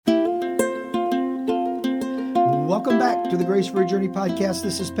welcome back to the Grace for a Journey podcast.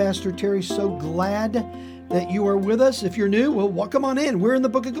 This is Pastor Terry. So glad that you are with us. If you're new, well, welcome on in. We're in the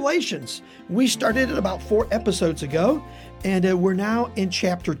book of Galatians. We started it about 4 episodes ago, and we're now in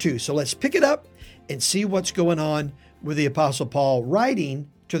chapter 2. So let's pick it up and see what's going on with the Apostle Paul writing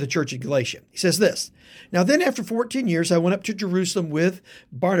to the church of Galatia. He says this, "Now then, after 14 years, I went up to Jerusalem with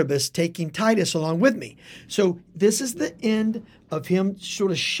Barnabas, taking Titus along with me." So this is the end of him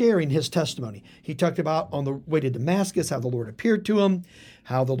sort of sharing his testimony. He talked about on the way to Damascus, how the Lord appeared to him,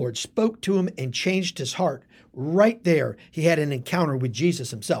 how the Lord spoke to him and changed his heart. Right there, he had an encounter with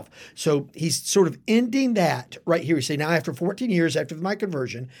Jesus himself. So he's sort of ending that right here. He says, "Now after 14 years after my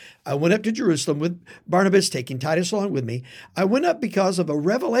conversion, I went up to Jerusalem with Barnabas, taking Titus along with me. I went up because of a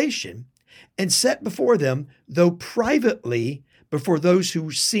revelation and set before them, though privately, before those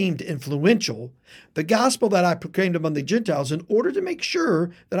who seemed influential, the gospel that I proclaimed among the Gentiles in order to make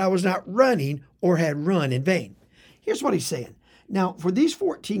sure that I was not running or had run in vain." Here's what he's saying. Now, for these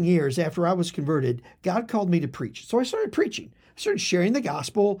 14 years after I was converted, God called me to preach. So I started preaching. I started sharing the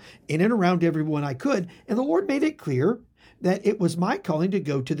gospel in and around everyone I could. And the Lord made it clear that it was my calling to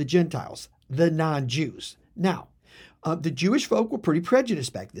go to the Gentiles, the non-Jews. Now, the Jewish folk were pretty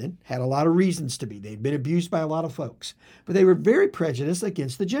prejudiced back then, had a lot of reasons to be. They'd been abused by a lot of folks, but they were very prejudiced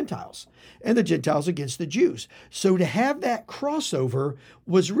against the Gentiles and the Gentiles against the Jews. So to have that crossover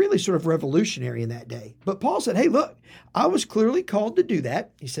was really sort of revolutionary in that day. But Paul said, hey, look, I was clearly called to do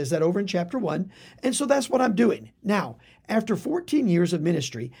that. He says that over in chapter 1. And so that's what I'm doing. Now, after 14 years of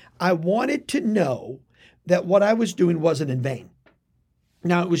ministry, I wanted to know that what I was doing wasn't in vain.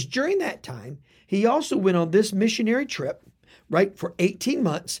 Now, it was during that time he also went on this missionary trip, right, for 18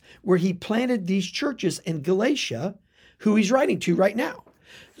 months, where he planted these churches in Galatia, who he's writing to right now.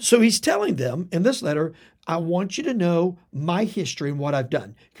 So he's telling them in this letter, I want you to know my history and what I've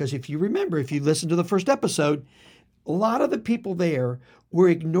done. Because if you remember, if you listen to the first episode, a lot of the people there were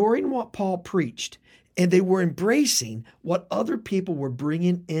ignoring what Paul preached, and they were embracing what other people were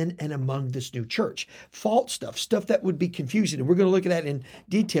bringing in and among this new church. False stuff that would be confusing. And we're going to look at that in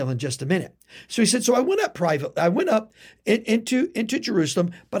detail in just a minute. So he said, so I went up privately. I went up into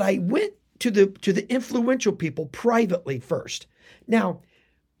Jerusalem, but I went to the influential people privately first. Now,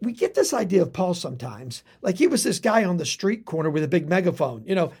 we get this idea of Paul sometimes, like he was this guy on the street corner with a big megaphone,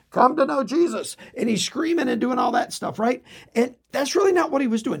 come to know Jesus. And he's screaming and doing all that stuff, right? And that's really not what he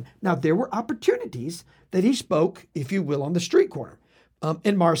was doing. Now, there were opportunities that he spoke, if you will, on the street corner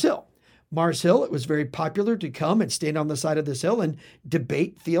in Mars Hill. Mars Hill, it was very popular to come and stand on the side of this hill and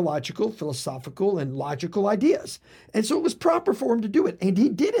debate theological, philosophical, and logical ideas. And so it was proper for him to do it, and he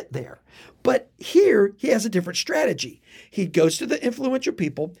did it there. But here, he has a different strategy. He goes to the influential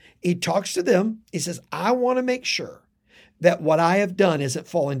people, he talks to them, he says, I want to make sure that what I have done isn't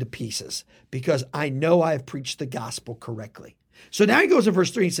falling to pieces, because I know I have preached the gospel correctly. So now he goes in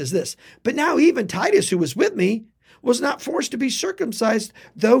verse 3 and says this, but now even Titus, who was with me, was not forced to be circumcised,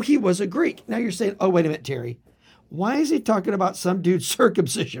 though he was a Greek. Now you're saying, oh, wait a minute, Terry. Why is he talking about some dude's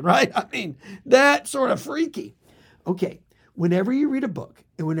circumcision, right? I mean, that's sort of freaky. Okay, whenever you read a book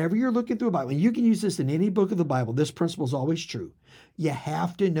and whenever you're looking through a Bible, and you can use this in any book of the Bible, this principle is always true. You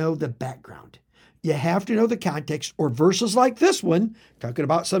have to know the background. You have to know the context, or verses like this one, talking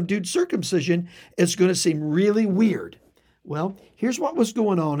about some dude's circumcision, it's going to seem really weird. Well, here's what was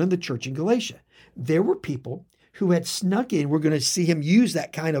going on in the church in Galatia. There were people who had snuck in, we're going to see him use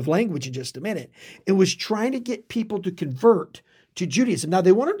that kind of language in just a minute, and was trying to get people to convert to Judaism. Now,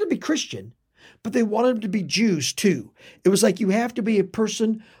 they wanted them to be Christian, but they wanted them to be Jews too. It was like you have to be a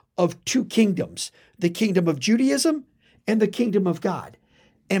person of two kingdoms, the kingdom of Judaism and the kingdom of God.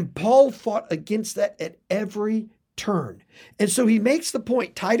 And Paul fought against that at every turn. And so he makes the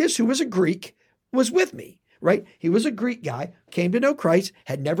point, Titus, who was a Greek, was with me. Right? He was a Greek guy, came to know Christ,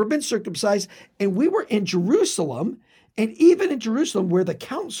 had never been circumcised, and we were in Jerusalem, and even in Jerusalem where the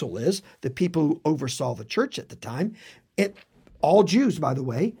council is, the people who oversaw the church at the time, all Jews, by the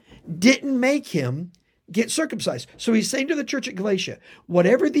way, didn't make him get circumcised. So he's saying to the church at Galatia,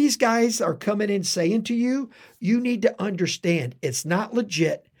 whatever these guys are coming in saying to you, you need to understand it's not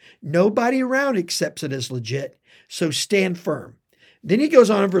legit. Nobody around accepts it as legit, so stand firm. Then he goes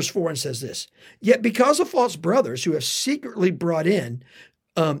on in verse 4 and says this, yet because of false brothers who have secretly brought in,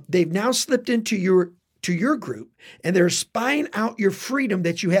 they've now slipped into your group, and they're spying out your freedom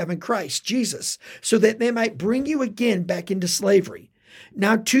that you have in Christ Jesus, so that they might bring you again back into slavery.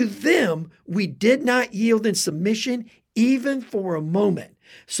 Now to them we did not yield in submission even for a moment,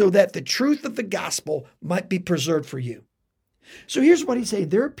 so that the truth of the gospel might be preserved for you. So here's what he's saying.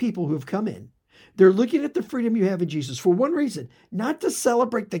 There are people who have come in. They're looking at the freedom you have in Jesus for one reason, not to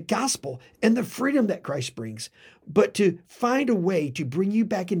celebrate the gospel and the freedom that Christ brings, but to find a way to bring you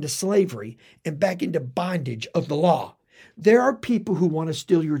back into slavery and back into bondage of the law. There are people who want to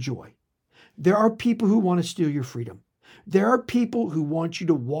steal your joy. There are people who want to steal your freedom. There are people who want you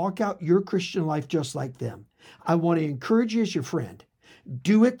to walk out your Christian life just like them. I want to encourage you as your friend.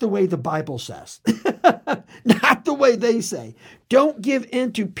 Do it the way the Bible says, not the way they say. Don't give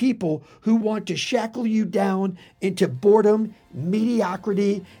in to people who want to shackle you down into boredom,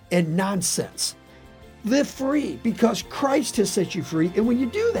 mediocrity, and nonsense. Live free because Christ has set you free. And when you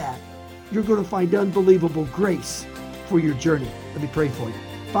do that, you're going to find unbelievable grace for your journey. Let me pray for you.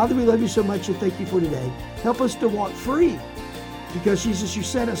 Father, we love you so much and thank you for today. Help us to walk free because, Jesus, you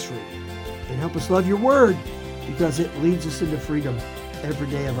set us free. And help us love your word because it leads us into freedom every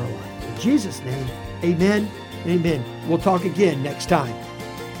day of our life. In Jesus' name, amen and amen. We'll talk again next time.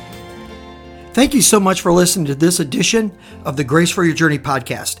 Thank you so much for listening to this edition of the Grace for Your Journey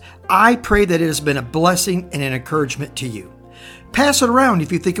podcast. I pray that it has been a blessing and an encouragement to you. Pass it around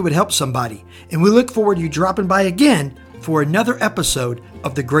if you think it would help somebody. And we look forward to you dropping by again for another episode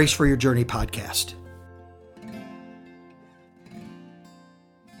of the Grace for Your Journey podcast.